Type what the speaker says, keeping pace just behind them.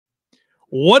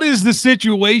What is the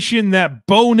situation that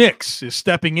Bo Nix is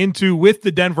stepping into with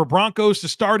the Denver Broncos to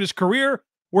start his career?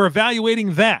 We're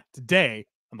evaluating that today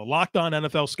on the Locked On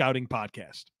NFL Scouting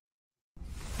Podcast.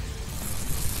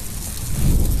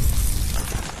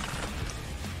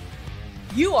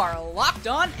 You are Locked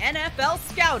On NFL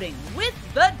Scouting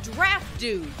with the Draft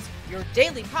Dudes, your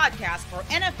daily podcast for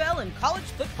NFL and college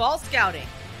football scouting.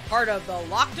 Part of the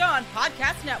Locked On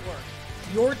Podcast Network,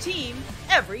 your team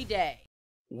every day.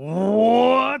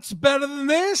 What's better than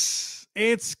this?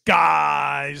 It's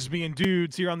guys being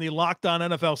dudes here on the Locked On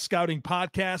NFL Scouting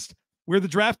Podcast. We're the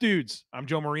Draft Dudes. I'm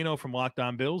Joe Marino from Locked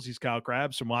On Bills. He's Kyle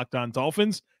Crabbs from Locked On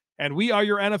Dolphins. And we are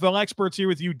your NFL experts here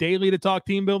with you daily to talk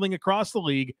team building across the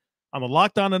league on the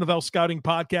Locked On NFL Scouting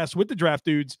Podcast with the Draft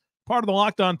Dudes, part of the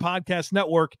Locked On Podcast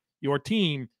Network, your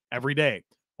team every day.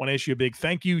 Want to issue a big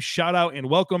thank you, shout out, and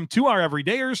welcome to our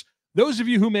everydayers. Those of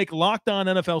you who make Locked On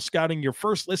NFL Scouting your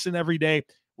first listen every day,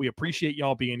 we appreciate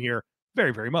y'all being here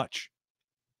very, very much.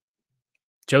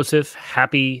 Joseph,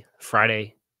 happy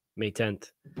Friday, May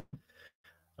 10th.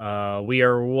 We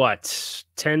are,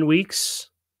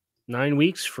 9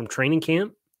 weeks from training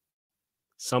camp?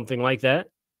 Something like that.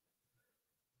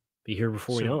 Be here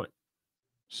before we know it.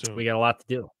 So we got a lot to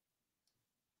do,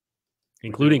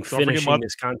 including finishing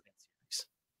this content series.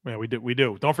 Yeah, we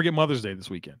do. Don't forget Mother's Day this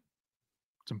weekend.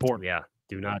 It's important. Yeah.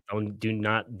 Do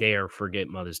not dare forget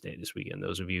Mother's Day this weekend.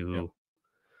 Those of you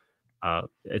who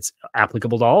it's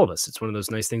applicable to all of us. It's one of those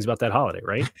nice things about that holiday,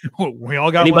 right? We all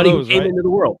got anybody one of those, who came right? into the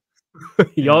world.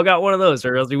 Y'all got one of those,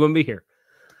 or else you wouldn't be here.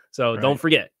 So Don't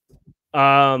forget.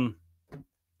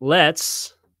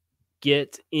 Let's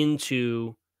get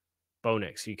into Bo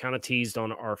Nix. You kind of teased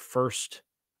on our first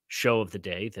show of the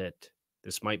day that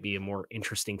this might be a more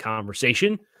interesting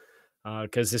conversation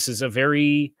because this is a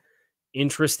very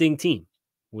interesting team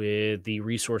with the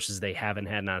resources they haven't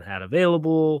not had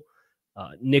available.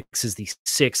 Nix is the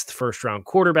 6th first-round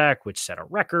quarterback, which set a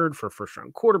record for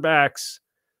first-round quarterbacks.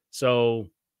 So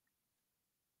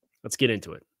let's get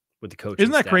into it with the coach.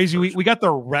 Isn't that crazy? We got the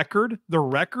record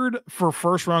for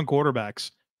first-round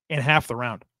quarterbacks in half the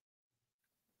round.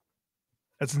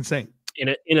 That's insane.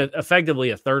 In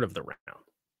effectively a third of the round.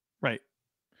 Right.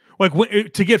 Like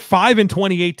to get 5 in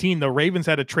 2018, the Ravens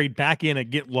had to trade back in and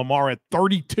get Lamar at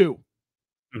 32.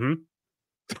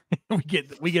 Mm-hmm.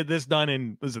 we get this done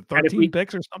in, was it 13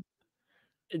 picks or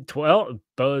something? 12.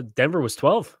 Denver was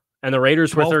 12, and the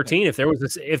Raiders were 13. If there was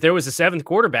a 7th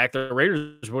quarterback, the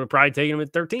Raiders would have probably taken him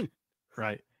at 13.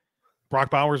 Right. Brock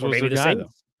Bowers was maybe the guy,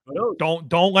 though. Don't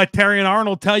Don't let Terry and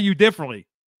Arnold tell you differently.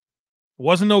 It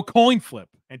wasn't no coin flip.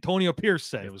 Antonio Pierce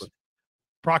said it was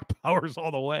Brock Bowers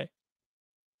all the way.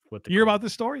 You hear about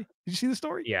this story? Did you see the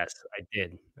story? Yes, I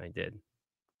did.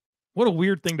 What a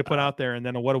weird thing to put out there, and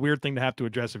then what a weird thing to have to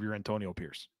address if you're Antonio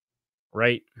Pierce.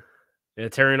 Right. Yeah,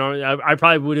 Terry and Arnold. I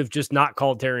probably would have just not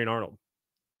called Terry and Arnold.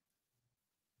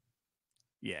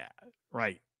 Yeah,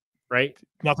 right.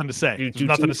 Nothing to say. Do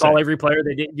nothing to call say. Every player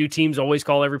they didn't. Do teams always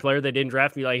call every player they didn't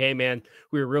draft? Be like, hey man,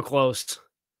 we were real close.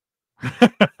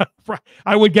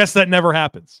 I would guess that never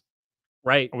happens.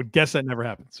 Right. I would guess that never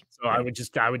happens. So I would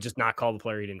just not call the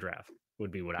player he didn't draft.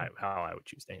 Would be how I would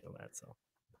choose to handle that. So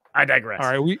I digress.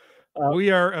 All right, we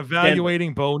are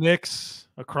evaluating Bo Nix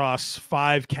across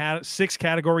 6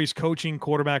 categories: coaching,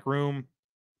 quarterback room,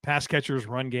 pass catchers,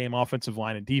 run game, offensive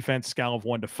line, and defense. Scale of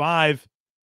 1 to 5.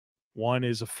 1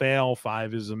 is a fail,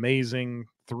 5 is amazing,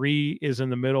 3 is in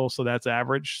the middle, so that's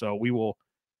average. So we will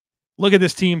look at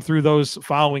this team through those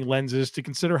following lenses to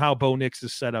consider how Bo Nix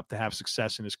is set up to have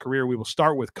success in his career. We will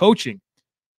start with coaching.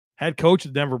 Head coach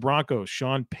of the Denver Broncos,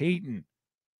 Sean Payton.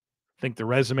 I think the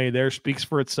resume there speaks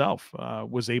for itself.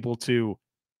 Was able to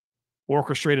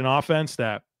orchestrate an offense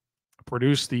that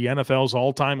produced the NFL's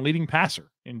all-time leading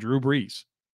passer in Drew Brees.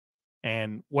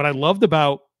 And what I loved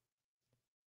about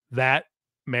that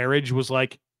marriage was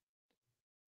like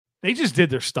they just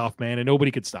did their stuff, man, and nobody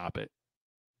could stop it.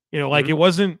 Like it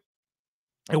wasn't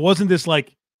this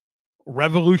like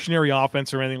revolutionary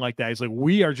offense or anything like that. It's like,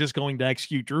 we are just going to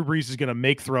execute. Drew Brees is going to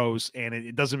make throws, and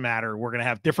it doesn't matter. We're going to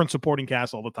have different supporting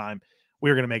casts all the time.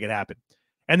 We're going to make it happen.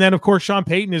 And then, of course, Sean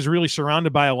Payton is really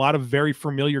surrounded by a lot of very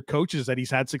familiar coaches that he's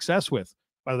had success with,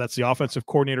 whether that's the offensive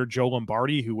coordinator, Joe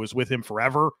Lombardi, who was with him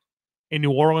forever in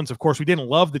New Orleans. Of course, we didn't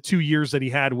love the 2 years that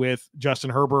he had with Justin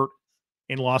Herbert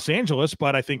in Los Angeles,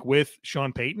 but I think with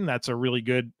Sean Payton, that's a really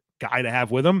good guy to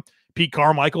have with him. Pete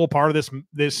Carmichael, part of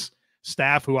this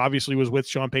staff, who obviously was with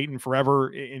Sean Payton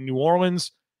forever in New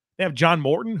Orleans. They have John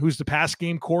Morton, who's the pass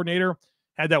game coordinator,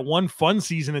 had that one fun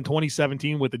season in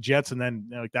 2017 with the Jets, and then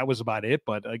that was about it,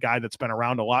 but a guy that's been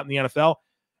around a lot in the NFL.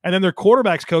 And then their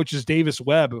quarterbacks coach is Davis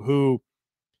Webb, who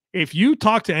if you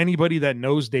talk to anybody that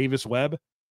knows Davis Webb,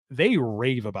 they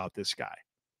rave about this guy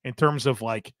in terms of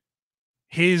like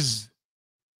his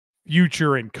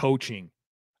future in coaching.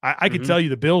 I can tell you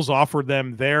the Bills offered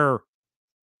them their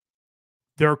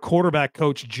quarterback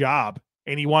coach job,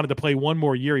 and he wanted to play one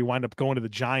more year. He wound up going to the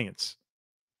Giants.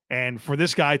 And for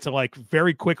this guy to like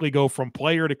very quickly go from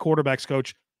player to quarterbacks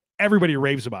coach, everybody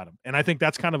raves about him. And I think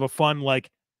that's kind of a fun like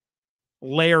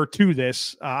layer to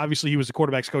this. Obviously, he was the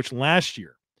quarterbacks coach last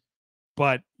year,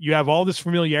 but you have all this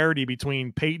familiarity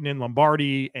between Payton and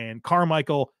Lombardi and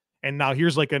Carmichael. And now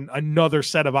here's like another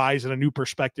set of eyes and a new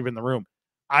perspective in the room.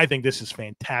 I think this is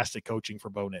fantastic coaching for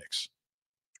Bo Nix.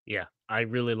 Yeah, I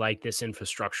really like this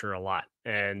infrastructure a lot.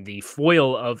 And the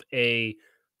foil of a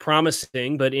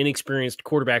promising but inexperienced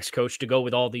quarterbacks coach to go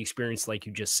with all the experience, like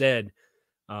you just said,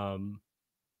 I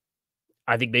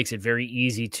think makes it very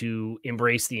easy to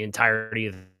embrace the entirety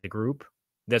of the group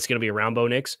that's going to be around Bo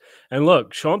Nix. And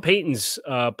look, Sean Payton's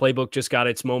playbook just got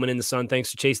its moment in the sun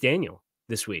thanks to Chase Daniel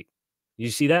this week. Did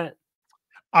you see that?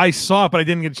 I saw it, but I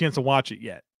didn't get a chance to watch it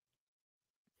yet.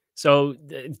 So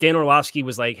Dan Orlovsky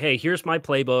was like, hey, here's my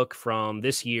playbook from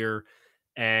this year,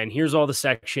 and here's all the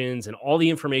sections and all the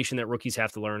information that rookies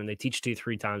have to learn, and they teach it to you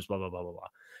 3 times, blah, blah, blah, blah, blah.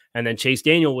 And then Chase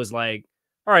Daniel was like,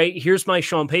 all right, here's my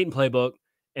Sean Payton playbook.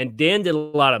 And Dan did a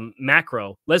lot of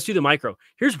macro. Let's do the micro.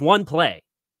 Here's one play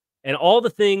and all the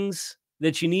things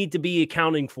that you need to be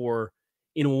accounting for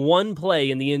in one play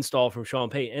in the install from Sean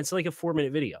Payton. And it's like a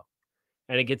 4-minute video.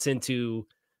 And it gets into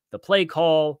the play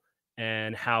call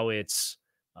and how it's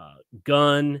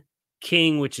gun,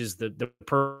 king, which is the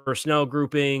personnel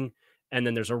grouping. And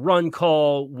then there's a run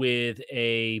call with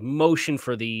a motion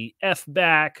for the F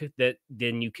back that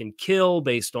then you can kill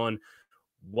based on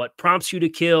what prompts you to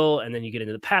kill. And then you get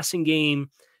into the passing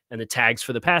game and the tags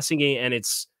for the passing game. And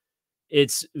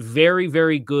it's very,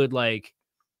 very good, like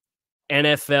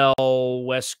NFL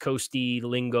West Coasty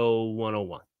lingo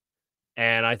 101.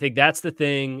 And I think that's the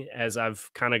thing, as I've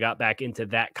kind of got back into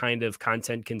that kind of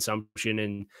content consumption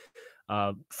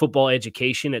and football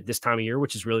education at this time of year,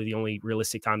 which is really the only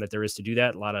realistic time that there is to do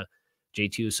that. A lot of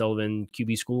J.T. O'Sullivan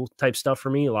QB school type stuff for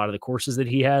me, a lot of the courses that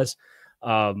he has.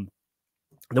 The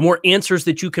more answers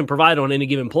that you can provide on any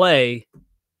given play,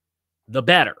 the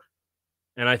better.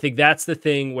 And I think that's the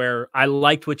thing where I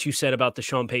liked what you said about the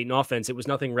Sean Payton offense. It was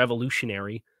nothing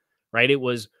revolutionary, right? It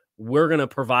was, we're going to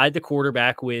provide the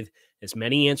quarterback with as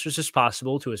many answers as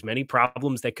possible to as many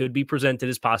problems that could be presented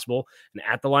as possible. And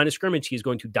at the line of scrimmage, he's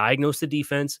going to diagnose the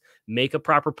defense, make a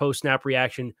proper post-snap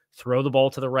reaction, throw the ball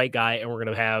to the right guy, and we're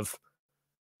going to have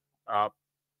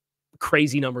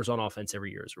crazy numbers on offense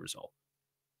every year as a result.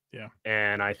 Yeah.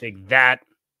 And I think that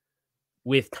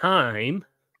with time,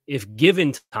 if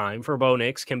given time for Bo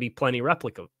Nix, can be plenty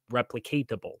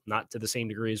replicatable, not to the same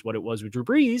degree as what it was with Drew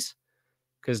Brees,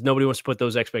 because nobody wants to put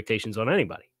those expectations on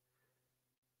anybody.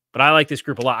 But I like this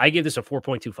group a lot. I give this a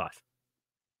 4.25.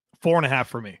 4.5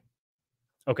 for me.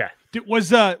 Okay.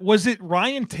 Was it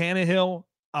Ryan Tannehill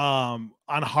on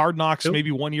Hard Knocks? Who?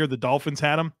 Maybe one year the Dolphins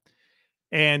had him.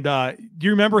 And do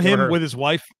you remember him with his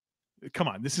wife? Come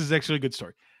on, this is actually a good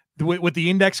story. With the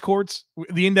index cards,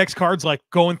 like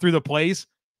going through the plays.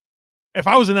 If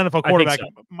I was an NFL quarterback, so.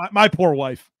 my poor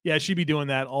wife, yeah, she'd be doing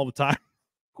that all the time.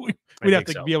 We'd have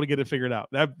to be able to get it figured out.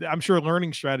 I'm sure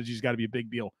learning strategies got to be a big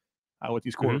deal with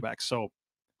these quarterbacks. So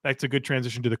that's a good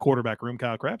transition to the quarterback room,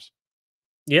 Kyle Crabbs.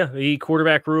 Yeah, the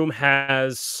quarterback room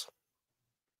has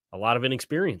a lot of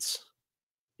inexperience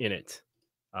in it.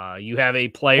 You have a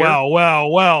player.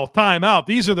 Well, time out.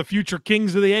 These are the future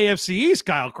kings of the AFC East,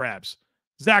 Kyle Crabbs.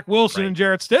 Zach Wilson and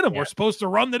Jarrett Stidham. We're supposed to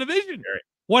run the division.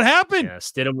 What happened? Yeah,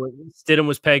 Stidham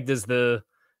was pegged as the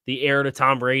heir to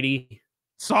Tom Brady.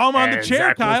 Saw him on the chair,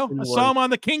 Zach Kyle. I saw him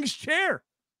on the king's chair.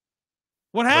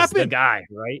 What happened? The guy,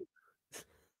 right?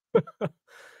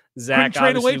 Couldn't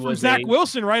trade away from Zach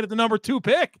Wilson right at the number 2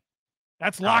 pick.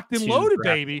 That's locked and loaded,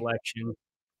 baby.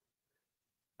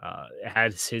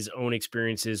 Has his own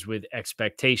experiences with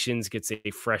expectations, gets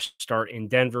a fresh start in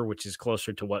Denver, which is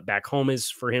closer to what back home is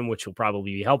for him, which will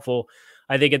probably be helpful.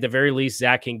 I think at the very least,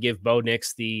 Zach can give Bo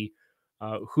Nix the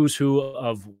who's who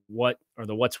of what, or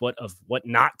the what's what of what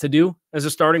not to do as a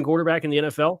starting quarterback in the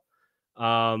NFL.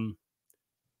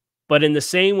 But in the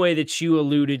same way that you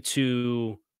alluded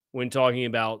to when talking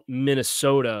about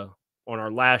Minnesota on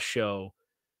our last show,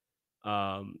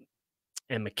 and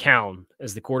McCown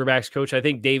as the quarterback's coach, I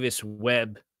think Davis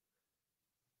Webb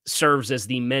serves as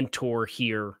the mentor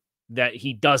here that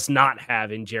he does not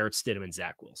have in Jarrett Stidham and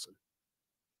Zach Wilson.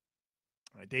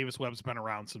 Davis Webb's been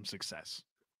around some success,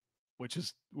 which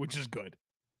is good.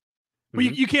 But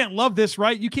you can't love this,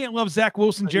 right? You can't love Zach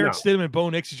Wilson, Jarrett Stidham, and Bo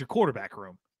Nix as your quarterback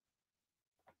room.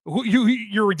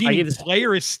 Your redeeming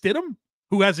player is Stidham,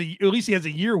 who has at least he has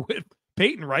a year with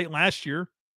Payton, right? Last year,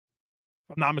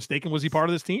 if I'm not mistaken, was he part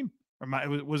of this team? Or am I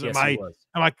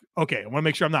okay? I want to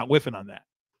make sure I'm not whiffing on that.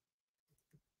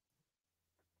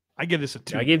 I give this a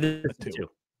 2. I gave this a 2.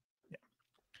 Yeah.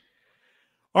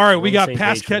 All right, we got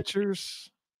pass catchers,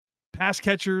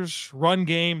 run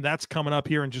game. That's coming up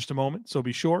here in just a moment. So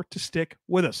be sure to stick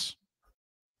with us.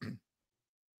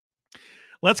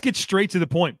 Let's get straight to the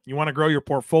point. You want to grow your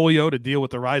portfolio to deal with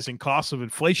the rising costs of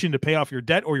inflation, to pay off your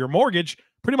debt or your mortgage,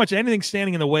 pretty much anything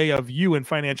standing in the way of you and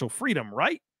financial freedom,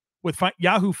 right? With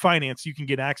Yahoo Finance, you can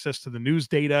get access to the news,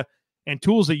 data, and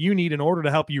tools that you need in order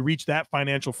to help you reach that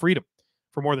financial freedom.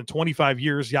 For more than 25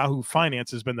 years, Yahoo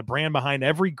Finance has been the brand behind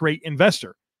every great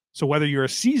investor. So whether you're a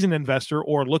seasoned investor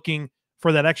or looking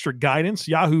for that extra guidance,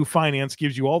 Yahoo Finance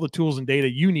gives you all the tools and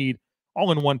data you need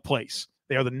all in one place.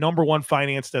 They are the #1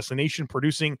 finance destination,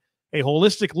 producing a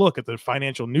holistic look at the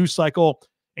financial news cycle,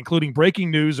 including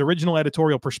breaking news, original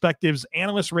editorial perspectives,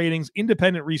 analyst ratings,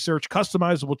 independent research,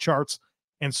 customizable charts,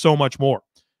 and so much more.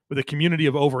 With a community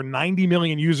of over 90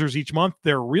 million users each month,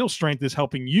 their real strength is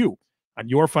helping you on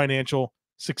your financial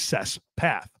success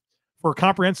path. For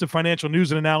comprehensive financial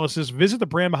news and analysis, visit the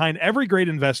brand behind every great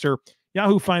investor,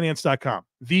 yahoofinance.com,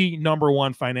 the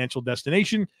 #1 financial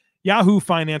destination,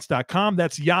 yahoofinance.com.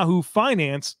 That's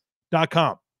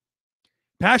yahoofinance.com.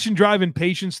 Passion, drive, and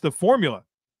patience, the formula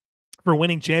for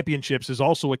winning championships, is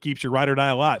also what keeps your ride or die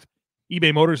alive.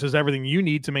 eBay Motors has everything you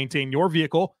need to maintain your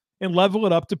vehicle and level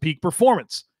it up to peak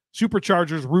performance.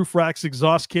 Superchargers, roof racks,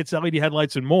 exhaust kits, LED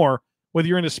headlights, and more. Whether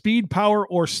you're into speed, power,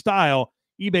 or style,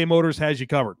 eBay Motors has you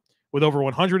covered. With over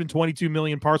 122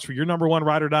 million parts for your #1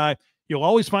 ride or die, you'll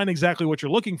always find exactly what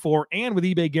you're looking for. And with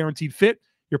eBay Guaranteed Fit,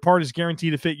 your part is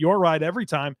guaranteed to fit your ride every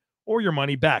time or your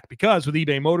money back. Because with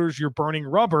eBay Motors, you're burning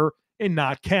rubber and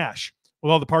not cash.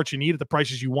 With all the parts you need at the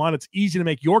prices you want, it's easy to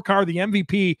make your car the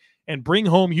MVP and bring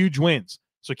home huge wins.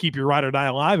 So keep your ride or die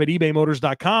alive at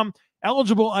ebaymotors.com.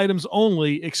 Eligible items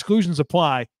only. Exclusions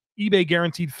apply. eBay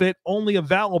Guaranteed Fit only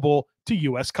available to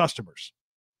U.S. customers.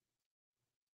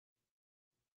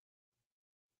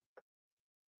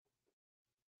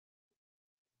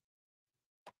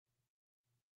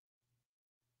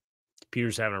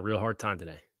 Peter's having a real hard time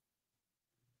today.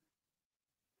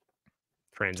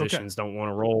 Transitions don't want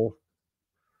to roll.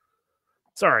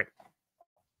 It's all right.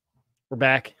 We're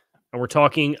back, and we're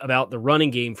talking about the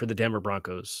running game for the Denver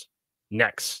Broncos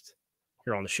next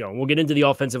here on the show. And we'll get into the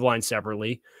offensive line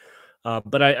separately.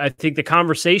 But I think the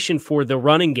conversation for the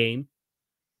running game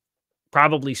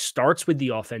probably starts with the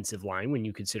offensive line when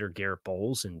you consider Garrett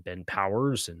Bolles and Ben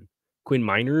Powers and Quinn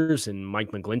Miners and Mike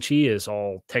McGlinchey as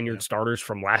all tenured starters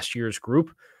from last year's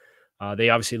group. They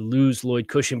obviously lose Lloyd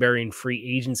Cushenberry in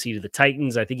free agency to the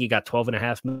Titans. I think he got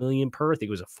 $12.5 million per. I think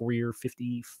it was a 4-year,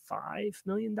 $55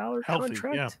 million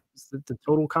contract. Yeah. The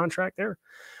total contract there.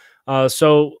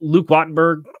 So Luke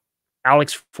Wattenberg,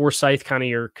 Alex Forsythe, kind of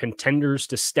your contenders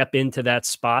to step into that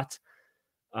spot.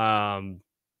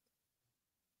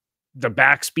 The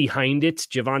backs behind it,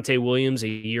 Javonte Williams, a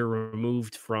year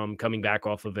removed from coming back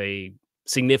off of a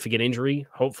significant injury.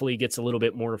 Hopefully he gets a little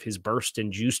bit more of his burst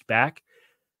and juiced back.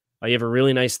 You have a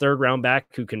really nice third-round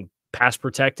back who can pass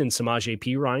protect in Samaje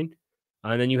Perine.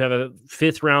 And then you have a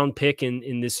 5th-round pick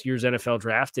in this year's NFL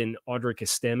draft in Audric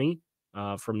Estime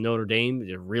from Notre Dame.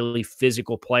 A really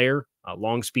physical player.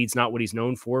 Long speed's not what he's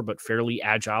known for, but fairly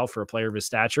agile for a player of his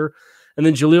stature. And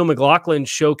then Jaleel McLaughlin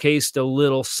showcased a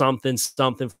little something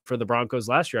for the Broncos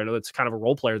last year. I know that's kind of a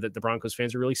role player that the Broncos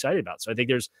fans are really excited about. So I think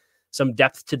there's some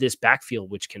depth to this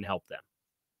backfield, which can help them.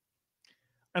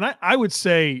 And I would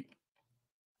say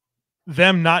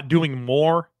them not doing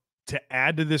more to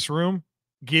add to this room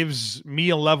gives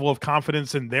me a level of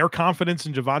confidence in their confidence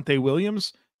in Javonte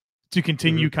Williams to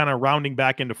continue kind of rounding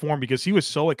back into form, because he was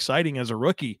so exciting as a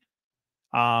rookie.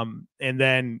 And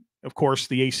then, of course,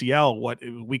 the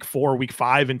ACL, week 4, week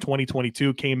 5 in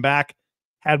 2022 came back,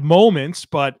 had moments,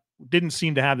 but didn't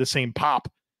seem to have the same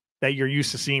pop that you're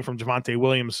used to seeing from Javonte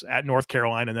Williams at North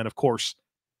Carolina. And then, of course,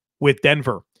 with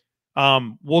Denver.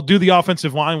 We'll do the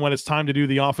offensive line when it's time to do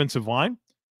the offensive line.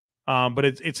 But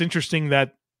it's interesting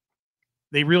that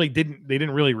they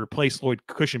didn't really replace Lloyd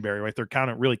Cushenberry, right?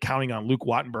 They're really counting on Luke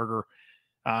Wattenberger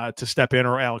to step in,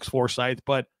 or Alex Forsythe.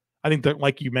 But I think that,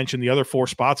 like you mentioned, the other 4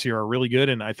 spots here are really good,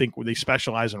 and I think they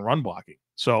specialize in run blocking.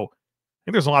 So I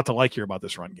think there's a lot to like here about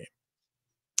this run game.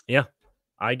 Yeah.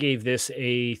 I gave this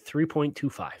a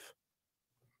 3.25.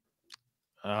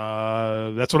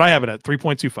 That's what I have it at,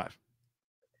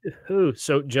 3.25.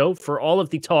 So, Joe, for all of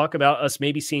the talk about us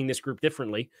maybe seeing this group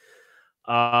differently,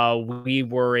 we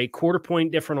were a quarter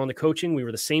point different on the coaching. We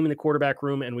were the same in the quarterback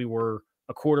room, and we were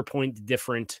a quarter point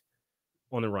different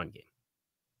on the run game.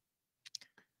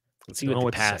 Let's see what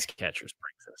the pass catchers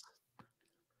brings us.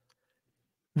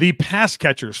 The pass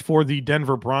catchers for the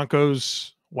Denver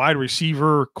Broncos, wide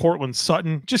receiver Cortland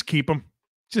Sutton. Just keep him.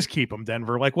 Just keep him,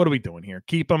 Denver. Like, what are we doing here?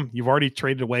 Keep him. You've already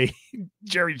traded away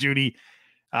Jerry Jeudy.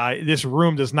 This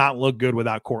room does not look good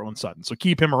without Cortland Sutton. So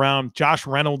keep him around. Josh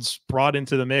Reynolds brought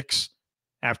into the mix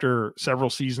after several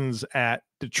seasons at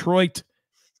Detroit.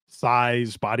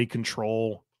 Size, body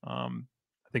control. I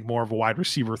think more of a wide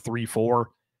receiver 3-4.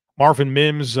 Marvin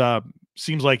Mims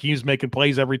seems like he's making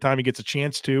plays every time he gets a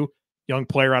chance to. Young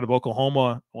player out of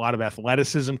Oklahoma, a lot of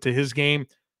athleticism to his game.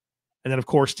 And then, of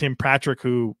course, Tim Patrick,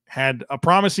 who had a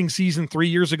promising season 3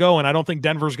 years ago, and I don't think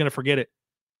Denver's going to forget it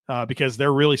because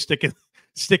they're really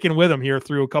sticking with him here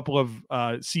through a couple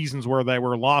of seasons where they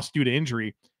were lost due to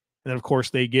injury. And then, of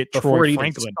course, they get Troy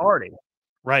Franklin. Starting.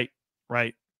 Right.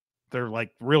 They're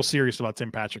like real serious about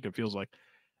Tim Patrick, it feels like.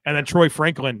 And then Troy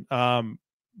Franklin,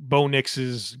 Bo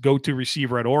Nix's go-to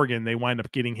receiver at Oregon, they wind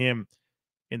up getting him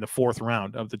in the 4th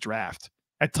round of the draft.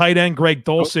 At tight end, Greg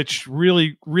Dulcich,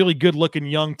 really, really good-looking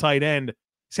young tight end.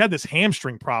 He's had this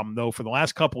hamstring problem, though, for the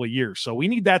last couple of years. So we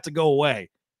need that to go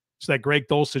away so that Greg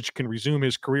Dulcich can resume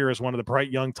his career as one of the bright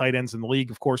young tight ends in the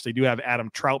league. Of course, they do have Adam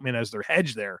Trautman as their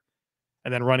hedge there.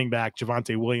 And then running back,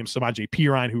 Javonte Williams, Samaje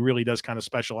Perine, who really does kind of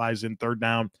specialize in third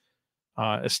down,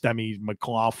 Estime,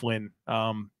 McLaughlin,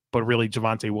 but really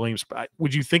Javonte Williams.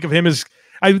 Would you think of him as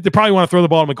 – they probably want to throw the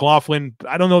ball to McLaughlin.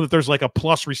 I don't know that there's like a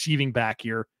plus receiving back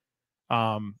here.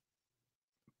 Perine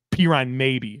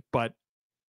maybe, but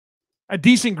a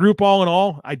decent group all in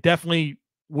all. I definitely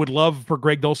would love for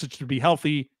Greg Dulcich to be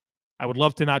healthy. I would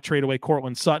love to not trade away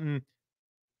Cortland Sutton,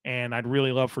 and I'd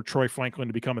really love for Troy Franklin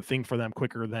to become a thing for them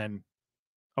quicker than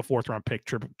a 4th-round pick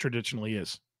traditionally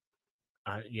is.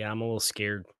 Yeah, I'm a little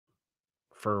scared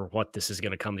for what this is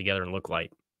going to come together and look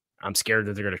like. I'm scared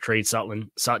that they're going to trade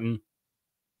Sutton.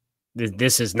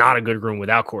 This is not a good room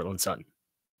without Cortland Sutton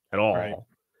at all. Right.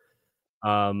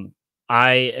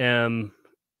 I am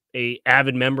a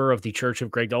avid member of the Church of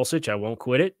Greg Dulcich. I won't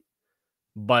quit it,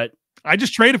 but I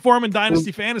just traded for him in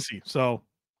Dynasty Fantasy. So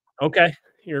okay,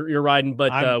 you're riding,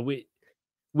 but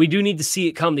we do need to see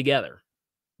it come together,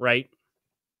 right?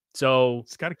 So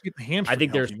it's got to keep the hamstring. I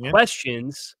think healthy, there's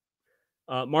questions.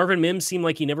 Marvin Mims seemed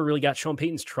like he never really got Sean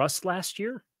Payton's trust last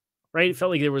year, right? It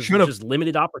felt like there was just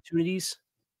limited opportunities.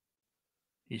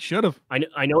 He should have.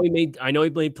 I know he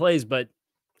made plays, but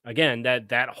again,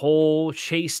 that whole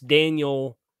Chase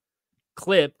Daniel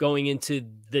clip going into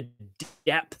the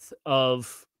depth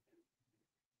of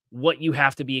what you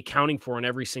have to be accounting for in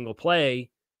every single play.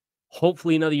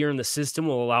 Hopefully another year in the system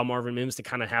will allow Marvin Mims to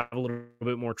kind of have a little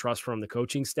bit more trust from the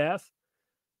coaching staff.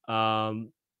 I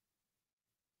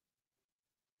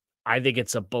think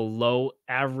it's a below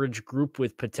average group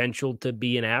with potential to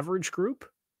be an average group.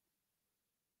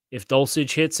 If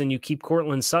Dulcich hits and you keep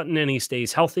Cortland Sutton and he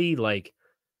stays healthy, like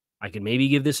I could maybe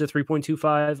give this a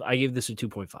 3.25. I give this a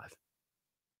 2.5.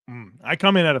 I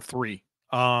come in at a 3.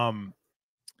 Not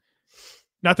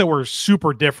that we're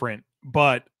super different,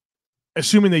 but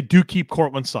assuming they do keep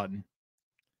Cortland Sutton,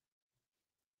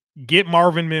 get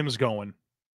Marvin Mims going,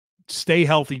 stay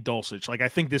healthy, Dulcich. Like I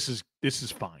think this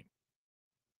is fine,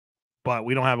 but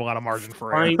we don't have a lot of margin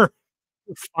for error.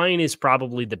 Fine is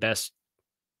probably the best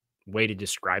way to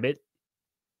describe it.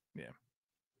 Yeah,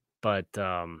 but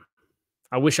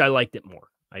I wish I liked it more.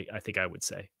 I think I would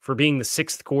say for being the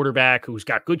 6th quarterback who's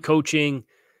got good coaching.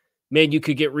 Man, you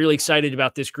could get really excited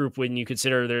about this group when you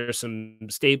consider there's some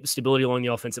stability along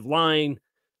the offensive line,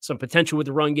 some potential with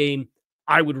the run game.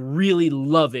 I would really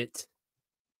love it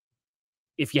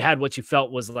if you had what you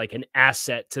felt was like an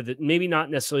asset to the, maybe not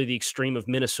necessarily the extreme of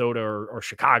Minnesota or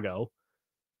Chicago,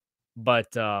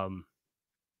 but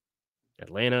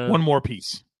Atlanta. One more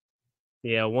piece.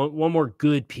 Yeah, one more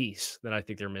good piece that I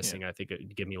think they're missing. Yeah. I think it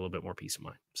would give me a little bit more peace of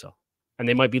mind. So, and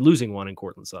they might be losing one in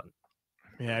Cortland Sutton.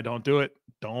 Yeah, don't do it.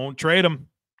 Don't trade them.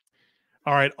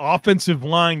 All right, offensive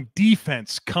line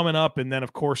defense coming up. And then,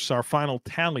 of course, our final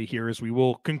tally here is we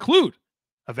will conclude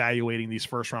evaluating these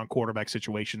first-round quarterback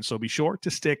situations. So be sure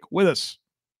to stick with us.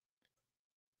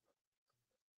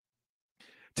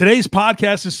 Today's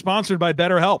podcast is sponsored by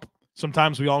BetterHelp.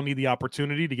 Sometimes we all need the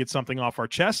opportunity to get something off our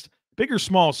chest. Big or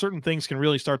small, certain things can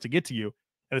really start to get to you.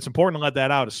 And it's important to let that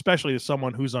out, especially to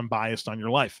someone who's unbiased on your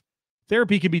life.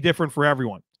 Therapy can be different for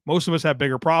everyone. Most of us have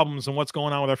bigger problems than what's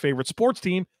going on with our favorite sports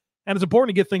team, and it's important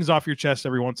to get things off your chest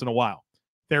every once in a while.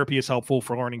 Therapy is helpful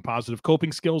for learning positive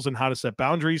coping skills and how to set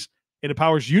boundaries. It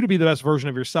empowers you to be the best version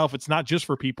of yourself. It's not just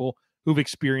for people who've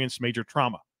experienced major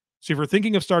trauma. So if you're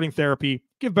thinking of starting therapy,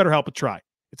 give BetterHelp a try.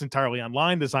 It's entirely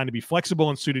online, designed to be flexible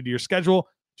and suited to your schedule.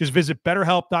 Just visit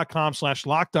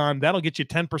betterhelp.com/lockedon. That'll get you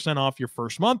 10% off your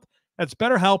first month. That's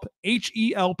BetterHelp,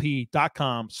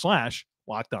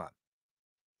 HELP.com/lockedon.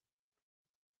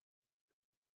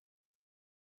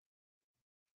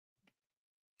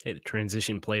 Hey, the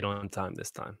transition played on time this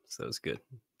time, so it was good.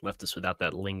 Left us without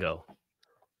that lingo.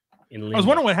 I was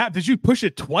wondering what happened. Did you push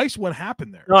it twice? What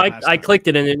happened there? No, I clicked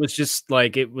it, and it was just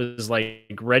like it was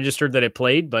like registered that it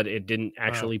played, but it didn't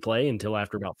actually play until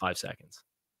after about 5 seconds.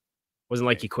 It wasn't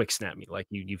like you quick snap me like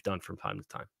you've done from time to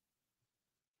time.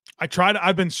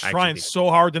 I've been trying so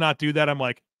hard to not do that. I'm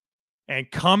like, and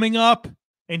coming up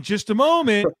in just a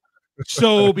moment,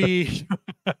 Sobe,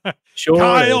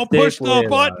 Kyle pushed the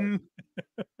button.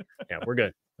 Yeah, we're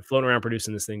good. We're floating around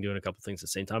producing this thing, doing a couple things at the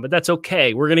same time, but that's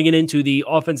okay. We're going to get into the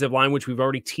offensive line, which we've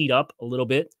already teed up a little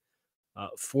bit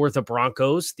for the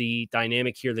Broncos. The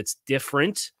dynamic here that's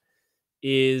different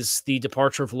is the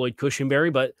departure of Lloyd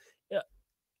Cushenberry, but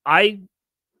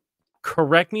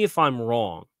correct me if I'm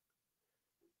wrong,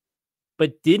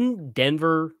 but didn't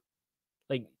Denver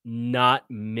not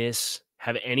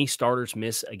have any starters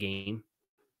miss a game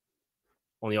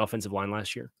on the offensive line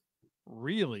last year?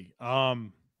 Really?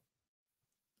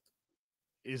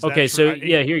 Okay, so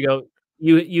here you go.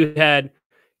 You had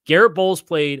Garrett Bolles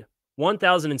played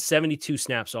 1,072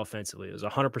 snaps offensively. It was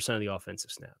 100% of the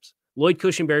offensive snaps. Lloyd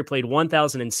Cushenberry played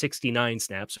 1,069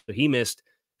 snaps, so he missed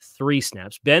 3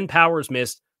 snaps. Ben Powers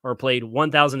played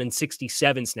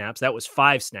 1,067 snaps. That was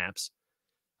 5 snaps.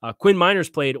 Quinn Miners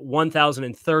played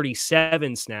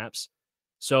 1,037 snaps,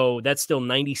 so that's still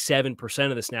 97%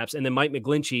 of the snaps. And then Mike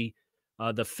McGlinchey,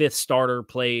 the 5th starter,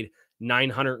 played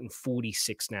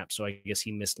 946 snaps. So I guess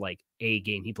he missed a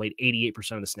game. He played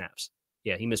 88% of the snaps.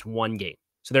 Yeah, he missed 1 game.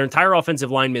 So their entire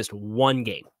offensive line missed 1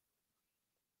 game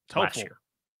last year.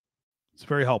 It's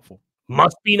very helpful.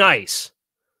 Must be nice.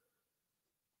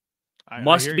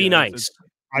 Must be nice.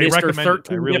 Mr.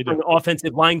 13 different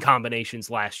offensive line combinations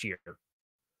last year.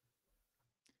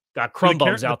 Got crumb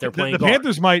bums out there playing. The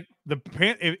Panthers might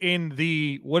in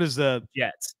the what is the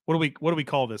Jets? What do we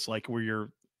call this? Like where you're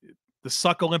the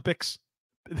Suck Olympics?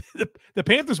 The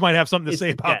Panthers might have something to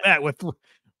say about that. With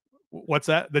what's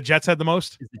that? The Jets had the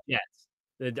most. It's the Jets.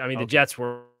 The Jets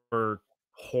were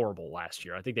horrible last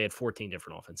year. I think they had 14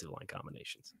 different offensive line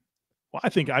combinations. Well,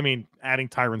 adding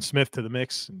Tyron Smith to the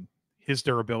mix and his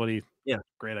durability. Yeah,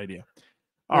 great idea.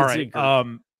 All right,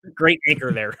 great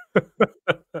anchor there.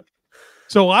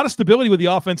 So a lot of stability with the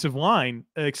offensive line,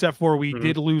 except for we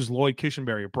did lose Lloyd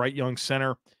Cushenberry, a bright young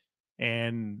center.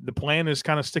 And the plan is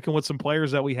kind of sticking with some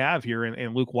players that we have here.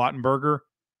 And Luke Wattenberger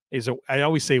I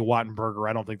always say Wattenberger.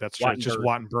 I don't think that's true. It's just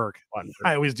Wattenberg.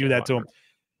 I always do that to him.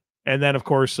 And then, of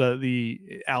course, the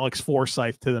Alex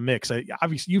Forsyth to the mix.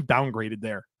 Obviously, you've downgraded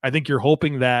there. I think you're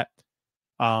hoping that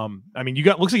looks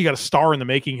like you got a star in the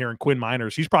making here in Quinn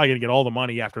Miners. He's probably going to get all the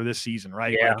money after this season,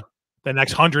 right? Yeah. The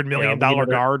next $100 million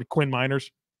guard, Quinn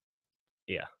Miners.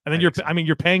 Yeah. And then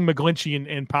you're paying McGlinchey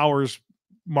and Powers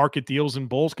market deals, and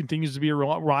Bolles continues to be a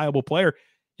reliable player.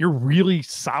 You're really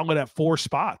solid at 4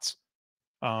 spots.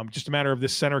 Just a matter of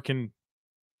this center can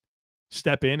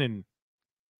step in and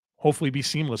hopefully be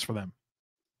seamless for them.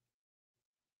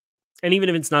 And even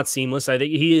if it's not seamless, I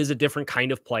think he is a different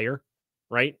kind of player,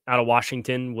 right? Out of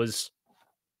Washington, was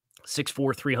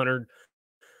 6'4", 300.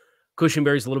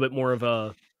 Cushenberry's a little bit more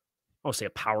of I'll say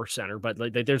a power center, but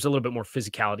there's a little bit more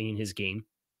physicality in his game.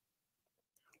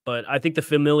 But I think the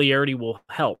familiarity will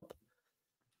help.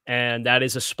 And that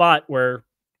is a spot where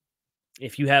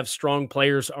if you have strong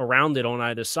players around it on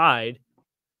either side,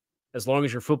 as long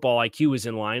as your football IQ is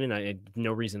in line, and I have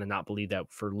no reason to not believe that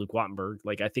for Luke Wattenberg,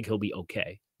 I think he'll be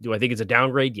okay. Do I think it's a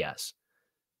downgrade? Yes.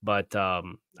 But I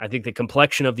think the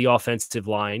complexion of the offensive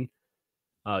line,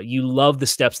 you love the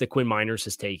steps that Quinn Miners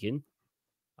has taken.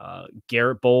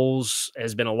 Garrett Bolles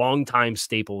has been a long time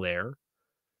staple there.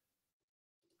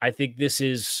 I think this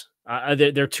is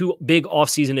there are 2 big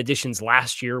offseason additions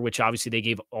last year, which obviously they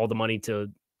gave all the money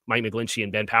to Mike McGlinchey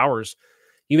and Ben Powers.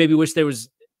 You maybe wish there was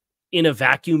in a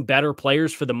vacuum better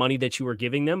players for the money that you were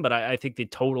giving them, but I think the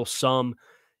total sum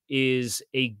is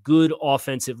a good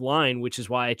offensive line, which is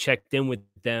why I checked in with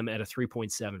them at a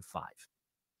 3.75.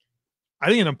 I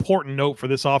think an important note for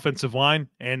this offensive line,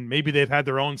 and maybe they've had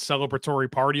their own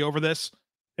celebratory party over this,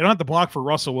 they don't have to block for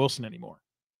Russell Wilson anymore.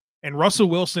 And Russell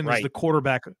Wilson is the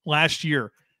quarterback last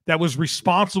year that was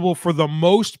responsible for the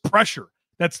most pressure.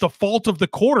 That's the fault of the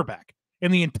quarterback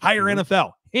in the entire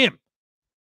NFL, him.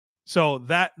 So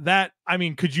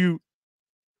could you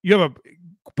have a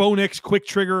Bo Nix quick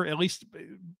trigger, at least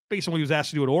based on what he was asked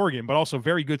to do at Oregon, but also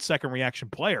very good second reaction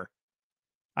player.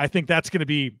 I think that's going to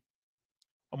be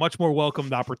a much more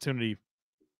welcomed opportunity.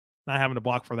 Not having to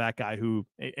block for that guy who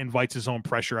invites his own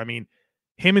pressure. I mean,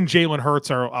 him and Jalen Hurts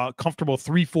are comfortable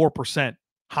 3-4%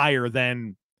 higher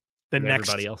than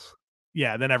everybody else.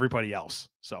 Yeah, than everybody else.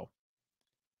 So,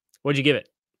 what'd you give it?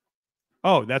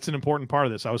 Oh, that's an important part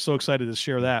of this. I was so excited to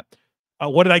share that.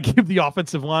 What did I give the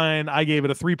offensive line? I gave it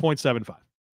a 3.75.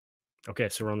 Okay,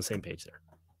 so we're on the same page there.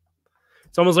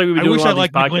 It's almost like we were doing. I wish I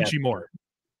liked McGlinchey more.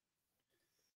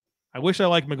 I wish I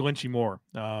liked McGlinchey more.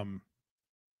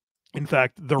 In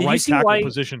fact, the right tackle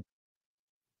position.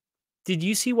 Did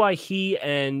you see why he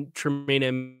and Tremaine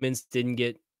Edmonds didn't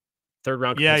get third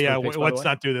round? Yeah. Let's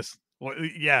not do this. Well,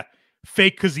 yeah,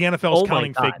 fake because the NFL is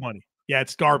counting fake money. Yeah,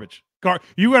 it's garbage.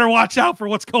 You better watch out for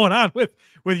what's going on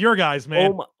with your guys,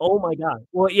 man. Oh my God.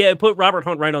 Well, yeah, put Robert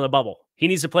Hunt right on the bubble. He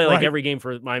needs to play every game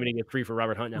for Miami to get 3 for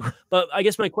Robert Hunt now. But I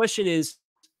guess my question is,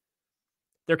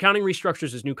 they're counting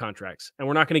restructures as new contracts, and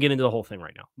we're not going to get into the whole thing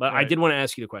right now. But I did want to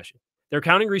ask you the question. They're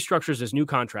counting restructures as new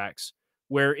contracts,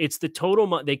 where it's the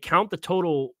total. They count the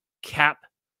total cap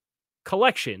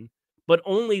collection, but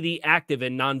only the active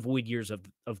and non-void years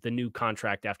of the new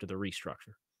contract after the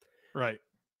restructure. Right.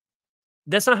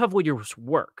 That's not how void years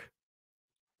work.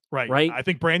 Right. I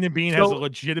think Brandon Beane has a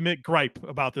legitimate gripe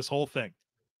about this whole thing.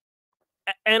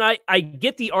 And I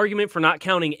get the argument for not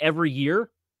counting every year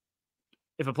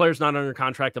if a player's not under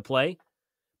contract to play.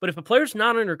 But if a player's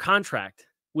not under contract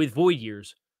with void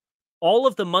years, all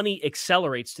of the money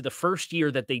accelerates to the first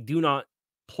year that they do not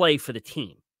play for the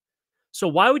team. So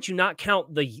why would you not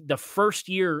count the first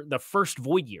year, the first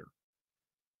void year?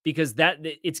 Because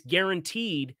it's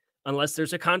guaranteed, unless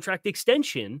there's a contract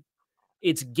extension,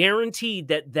 it's guaranteed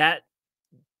that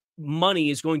money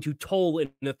is going to toll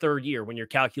in the third year when you're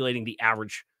calculating the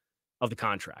average of the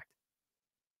contract.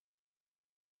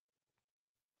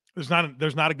 There's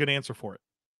not a good answer for it.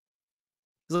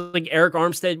 Like Eric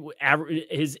Armstead,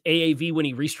 his AAV when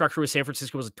he restructured with San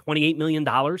Francisco was $28 million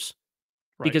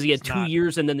because he had 2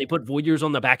 years and then they put void years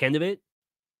on the back end of it.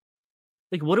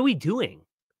 Like, what are we doing?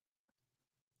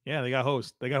 Yeah, they got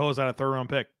hosed. They got hosed on a third round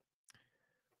pick.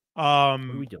 What are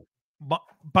we doing?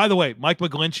 By the way, Mike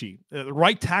McGlinchey, the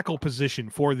right tackle position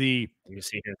for the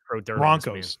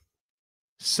Broncos,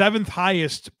 7th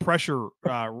highest pressure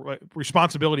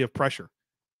responsibility of pressure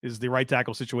is the right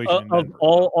tackle situation of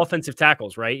all offensive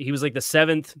tackles. Right, he was like the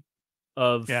 7th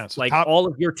of all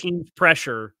of your team's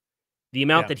pressure. The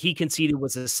amount that he conceded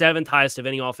was the 7th highest of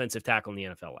any offensive tackle in the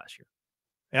NFL last year.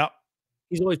 Yeah,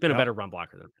 he's always been a better run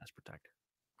blocker than a pass protector.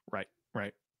 Right.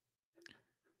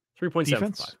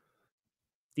 3.75.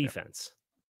 Defense.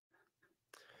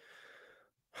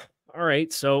 All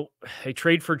right, so they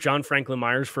trade for John Franklin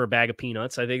Myers for a bag of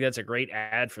peanuts. I think that's a great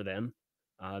ad for them.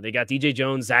 They got DJ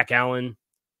Jones, Zach Allen.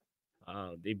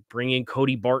 They bring in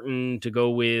Cody Barton to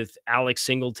go with Alex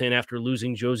Singleton after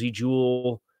losing Josie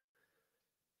Jewell.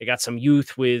 They got some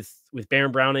youth with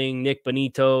Baron Browning, Nick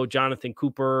Bonito, Jonathan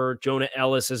Cooper, Jonah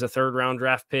Ellis as a 3rd-round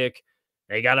draft pick.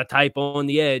 They got a type on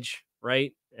the edge,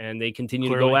 right? And they continue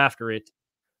to go after it.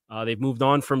 They've moved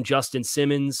on from Justin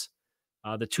Simmons.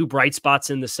 The 2 bright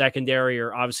spots in the secondary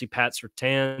are obviously Pat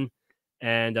Surtain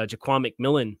and Jaquan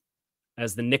McMillan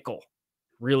as the nickel.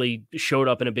 Really showed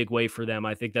up in a big way for them.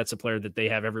 I think that's a player that they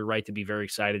have every right to be very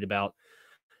excited about.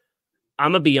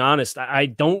 I'm going to be honest. I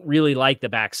don't really like the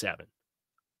back 7.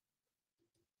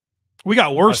 We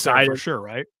got worse there for sure,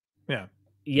 right? Yeah.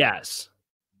 Yes.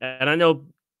 And I know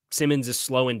Simmons is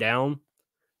slowing down,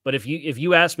 but if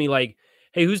you ask me, like,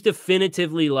 hey, who's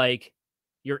definitively like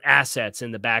your assets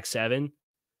in the back 7?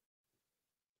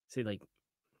 Say like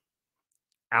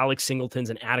Alex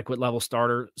Singleton's an adequate level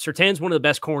starter. Surtain's one of the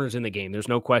best corners in the game. There's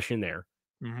no question there.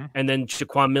 Mm-hmm. And then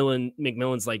Jaquan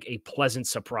McMillan's like a pleasant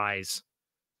surprise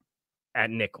at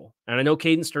nickel. And I know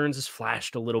Caden Stearns has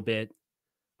flashed a little bit.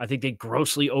 I think they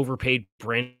grossly overpaid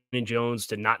Brandon Jones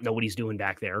to not know what he's doing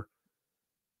back there.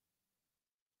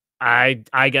 I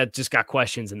got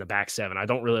questions in the back 7. I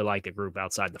don't really like the group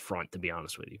outside the front, to be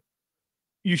honest with you.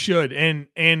 You should.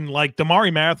 And like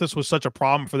Damari Mathis was such a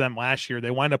problem for them last year.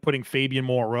 They wind up putting Fabian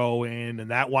Moreau in, and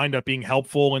that wind up being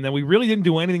helpful. And then we really didn't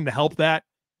do anything to help that.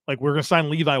 Like, we're going to sign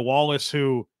Levi Wallace,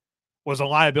 who was a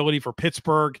liability for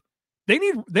Pittsburgh. They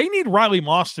need Riley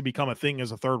Moss to become a thing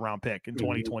as a 3rd-round pick in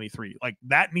 2023. Like,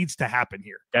 that needs to happen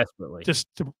here. Desperately. Just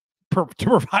to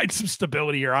provide some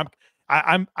stability here.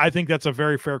 I think that's a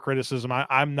very fair criticism. I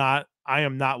am not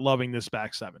loving this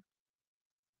back 7.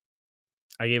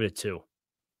 I gave it a 2.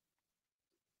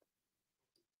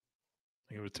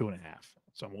 I gave it a 2.5.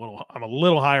 So I'm a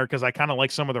little higher because I kind of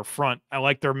like some of their front. I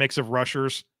like their mix of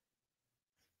rushers.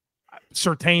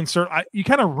 Surtain, you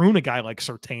kind of ruin a guy like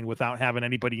Surtain without having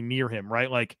anybody near him,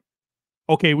 right? Like,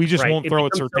 Okay, we just Right. won't It throw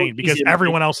at becomes so Surtain easy because to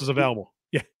everyone mitigate. else is available.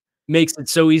 Yeah. Makes it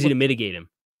so easy to mitigate him.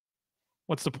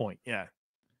 What's the point? Yeah.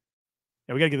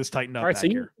 Yeah, we got to get this tightened up All right, back so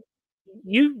here.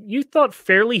 you thought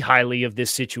fairly highly of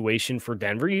this situation for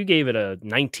Denver. You gave it a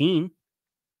 19.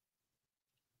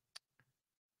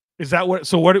 Is that what?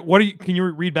 So what are you? Can you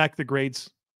read back the grades?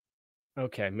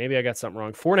 Okay, maybe I got something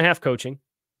wrong. 4.5 coaching.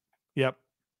 Yep.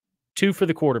 2 for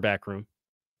the quarterback room.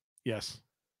 Yes.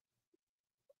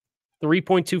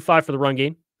 3.25 for the run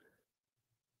game.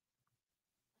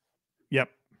 Yep.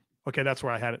 Okay, that's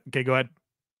where I had it. Okay, go ahead.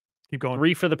 Keep going.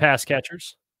 3 for the pass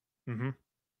catchers. Mm-hmm.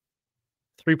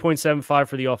 3.75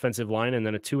 for the offensive line, and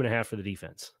then a 2.5 for the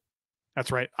defense.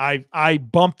 That's right. I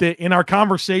bumped it in our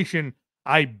conversation.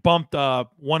 I bumped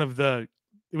one of the.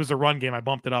 It was a run game. I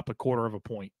bumped it up 1/4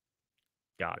 point.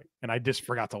 Got it. And I just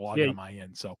forgot to log it on my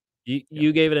end. So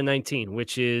you gave it a 19,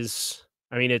 which is,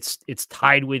 I mean, it's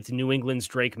tied with New England's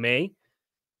Drake May.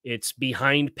 It's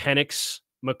behind Penix,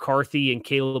 McCarthy, and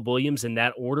Caleb Williams in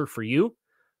that order for you.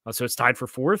 So it's tied for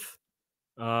 4th.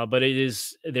 But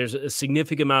there's a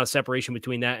significant amount of separation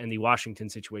between that and the Washington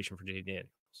situation for Jay Daniels.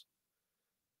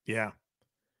 Yeah.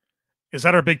 Is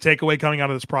that our big takeaway coming out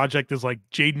of this project? Is like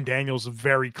Jaden Daniels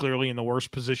very clearly in the worst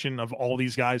position of all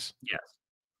these guys?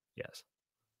 Yes.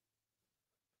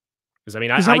 Because I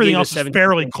mean, everything else is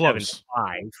fairly close.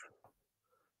 5.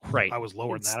 Right. I was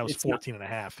lower than that. I was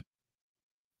 14.5.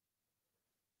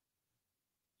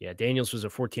 Yeah, Daniels was a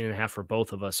 14.5 for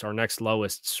both of us. Our next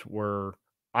lowests were,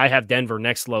 I have Denver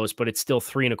next lowest, but it's still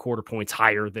 3.25 points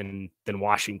higher than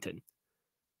Washington.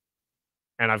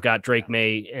 And I've got Drake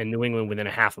May and New England within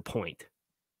 0.5 point.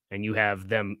 And you have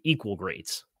them equal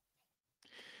grades.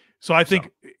 So I think,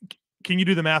 can you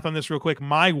do the math on this real quick?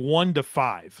 My 1 to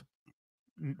 5,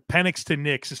 Penix to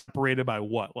Nix is separated by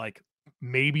what? Like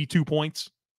maybe 2 points?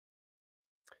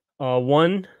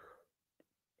 1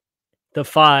 to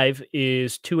 5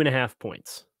 is 2.5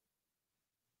 points.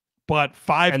 But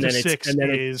 5 to 6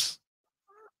 is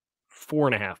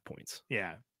 4.5 points.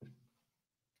 Yeah.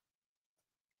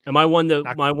 And my 1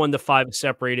 to 5 is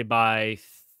separated by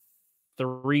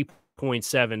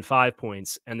 3.75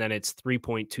 points, and then it's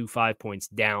 3.25 points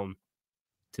down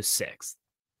to 6th.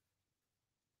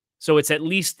 So it's at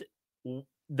least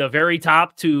the very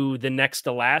top to the next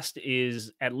to last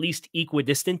is at least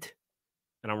equidistant.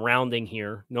 And I'm rounding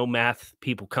here. No math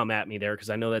people come at me there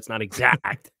because I know that's not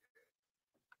exact.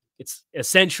 It's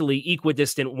essentially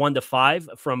equidistant 1 to 5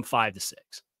 from 5 to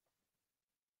 6.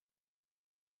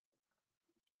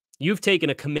 You've taken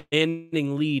a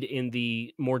commanding lead in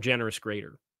the more generous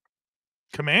grader.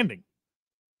 Commanding.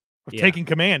 Taking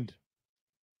command.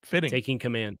 Fitting. Taking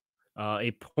command.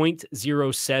 A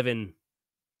 0.07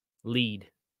 lead.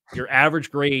 Your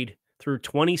average grade through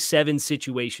 27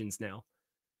 situations now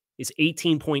is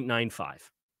 18.95.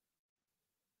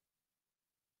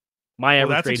 My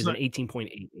average grade is an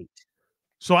 18.88.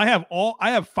 So I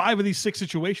have 5 of these 6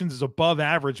 situations is above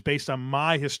average based on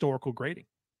my historical grading.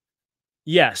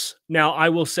 Yes. Now I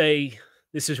will say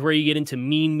this is where you get into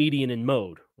mean, median, and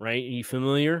mode, right? Are you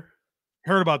familiar?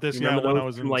 Heard about this, when I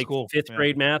was in school. 5th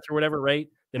grade math or whatever, right?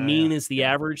 The mean is the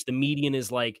average. The median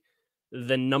is like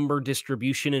the number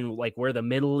distribution and like where the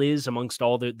middle is amongst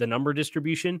all the number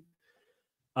distribution.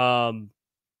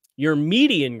 Your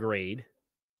median grade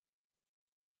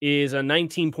is a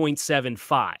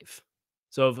 19.75.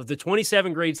 So of the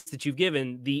 27 grades that you've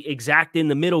given, the exact in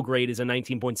the middle grade is a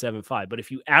 19.75. But if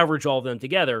you average all of them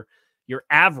together, your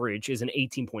average is an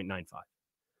 18.95.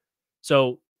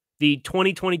 So the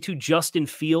 2022 Justin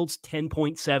Fields,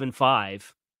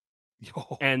 10.75.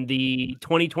 And the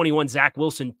 2021 Zach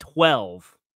Wilson,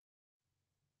 12.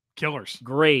 Killers.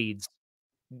 Grades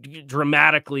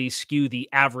dramatically skew the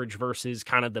average versus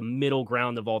kind of the middle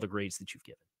ground of all the grades that you've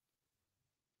given.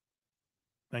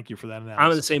 Thank you for that analysis.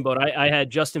 I'm in the same boat. I had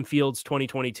Justin Fields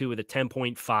 2022 with a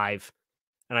 10.5,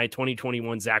 and I had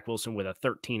 2021 Zach Wilson with a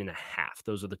 13.5.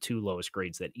 Those are the 2 lowest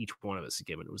grades that each one of us has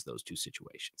given. It was those 2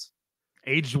 situations.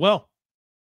 Aged well.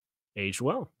 Aged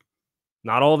well.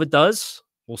 Not all of it does.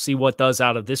 We'll see what does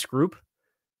out of this group.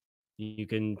 You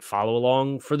can follow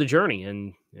along for the journey.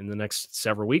 And in the next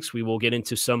several weeks, we will get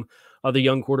into some other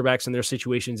young quarterbacks and their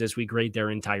situations as we grade their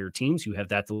entire teams. You have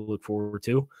that to look forward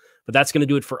to. But that's going to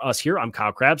do it for us here. I'm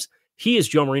Kyle Crabbs. He is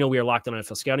Joe Marino. We are Locked On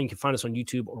NFL Scouting. You can find us on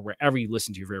YouTube or wherever you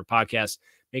listen to your favorite podcast.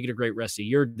 Make it a great rest of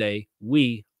your day.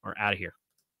 We are out of here.